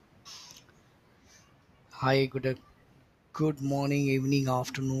Hi, good morning, evening,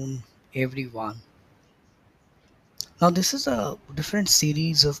 afternoon, everyone. Now, this is a different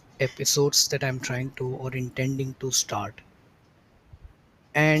series of episodes that I'm trying to or intending to start.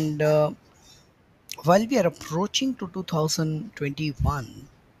 And while we are approaching to 2021,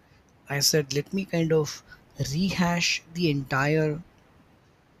 I said, let me kind of rehash the entire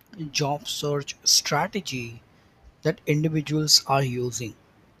job search strategy that individuals are using.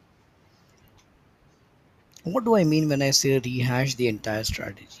 What do I mean when I say rehash the entire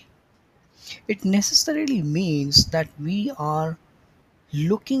strategy? It necessarily means that we are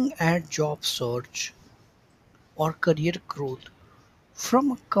looking at job search or career growth from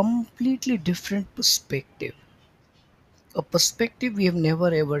a completely different perspective, a perspective we have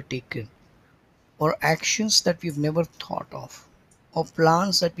never ever taken, or actions that we've never thought of, or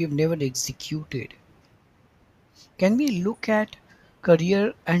plans that we've never executed. Can we look at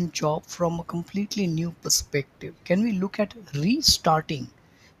career and job from a completely new perspective? Can we look at restarting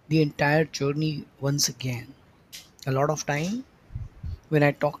the entire journey once again? A lot of time when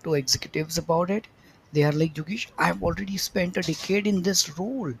I talk to executives about it, they are like, Yogesh, I've already spent a decade in this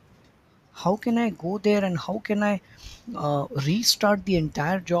role. How can I go there and how can I restart the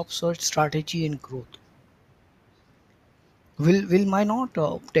entire job search strategy and growth? Will my not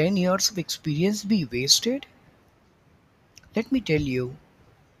 10 years of experience be wasted? Let me tell you,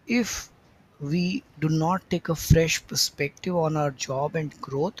 if we do not take a fresh perspective on our job and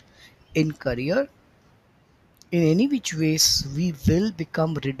growth in career, in any which ways, we will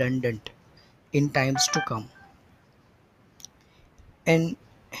become redundant in times to come. And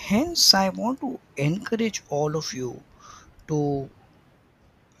hence, I want to encourage all of you to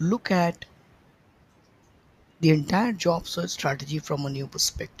look at the entire job search strategy from a new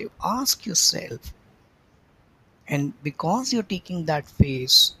perspective. Ask yourself, and because you're taking that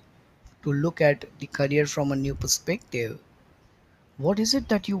phase to look at the career from a new perspective, what is it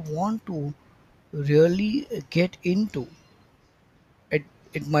that you want to really get into?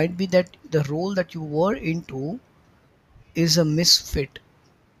 It might be that the role that you were into is a misfit,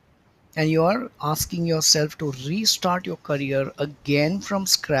 and you are asking yourself to restart your career again from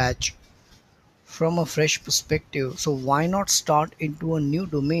scratch from a fresh perspective. So, why not start into a new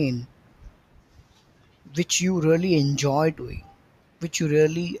domain which you really enjoy doing, which you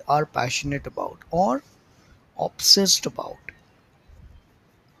really are passionate about or obsessed about?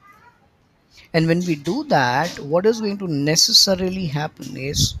 And when we do that, what is going to necessarily happen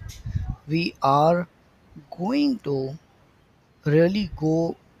is we are going to really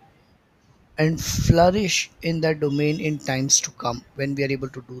go and flourish in that domain in times to come when we are able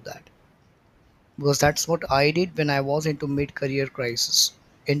to do that. Because that's what I did when I was into mid career crisis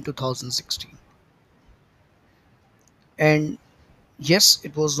in 2016. And yes,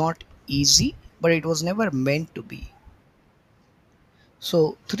 it was not easy, but it was never meant to be.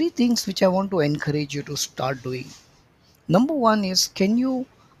 So, three things which I want to encourage you to start doing. Number one is, can you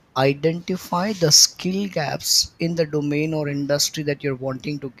identify the skill gaps in the domain or industry that you're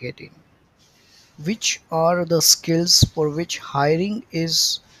wanting to get in? Which are the skills for which hiring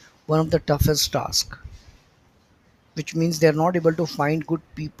is one of the toughest tasks, which means they're not able to find good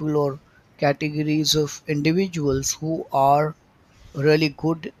people or categories of individuals who are really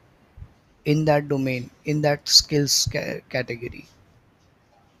good in that domain, in that skills category.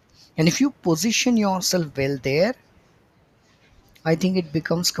 And if you position yourself well there, I think it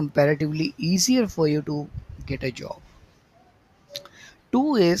becomes comparatively easier for you to get a job.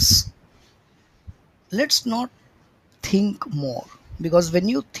 Two is, let's not think more, because when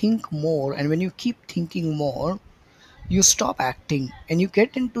you think more and when you keep thinking more, you stop acting and you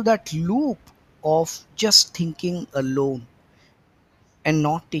get into that loop of just thinking alone and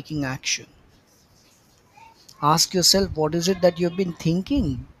not taking action. Ask yourself, what is it that you've been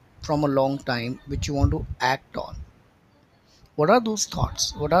thinking from a long time which you want to act on? What are those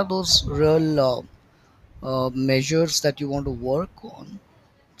thoughts? What are those real measures that you want to work on?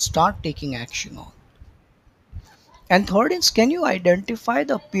 Start taking action on. And third is, can you identify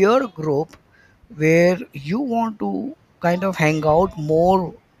the peer group where you want to kind of hang out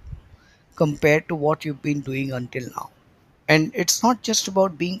more compared to what you've been doing until now? And it's not just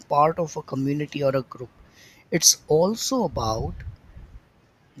about being part of a community or a group, it's also about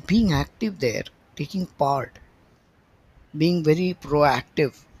being active there, taking part, being very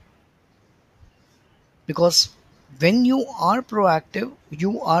proactive. Because when you are proactive,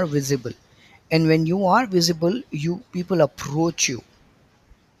 you are visible. And when you are visible, you people approach you.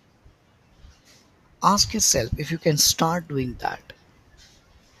 Ask yourself if you can start doing that.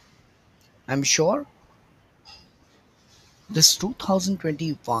 I'm sure this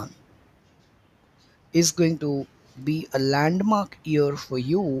 2021 is going to be a landmark year for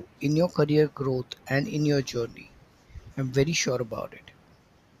you in your career growth and in your journey. I'm very sure about it.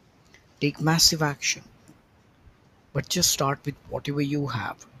 Take massive action, but just start with whatever you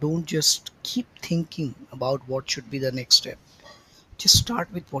have. Don't just keep thinking about what should be the next step. Just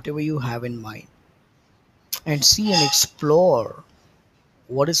start with whatever you have in mind and see and explore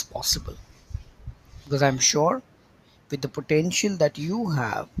what is possible. Because I'm sure with the potential that you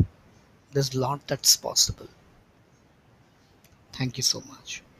have, there's a lot that's possible. Thank you so much.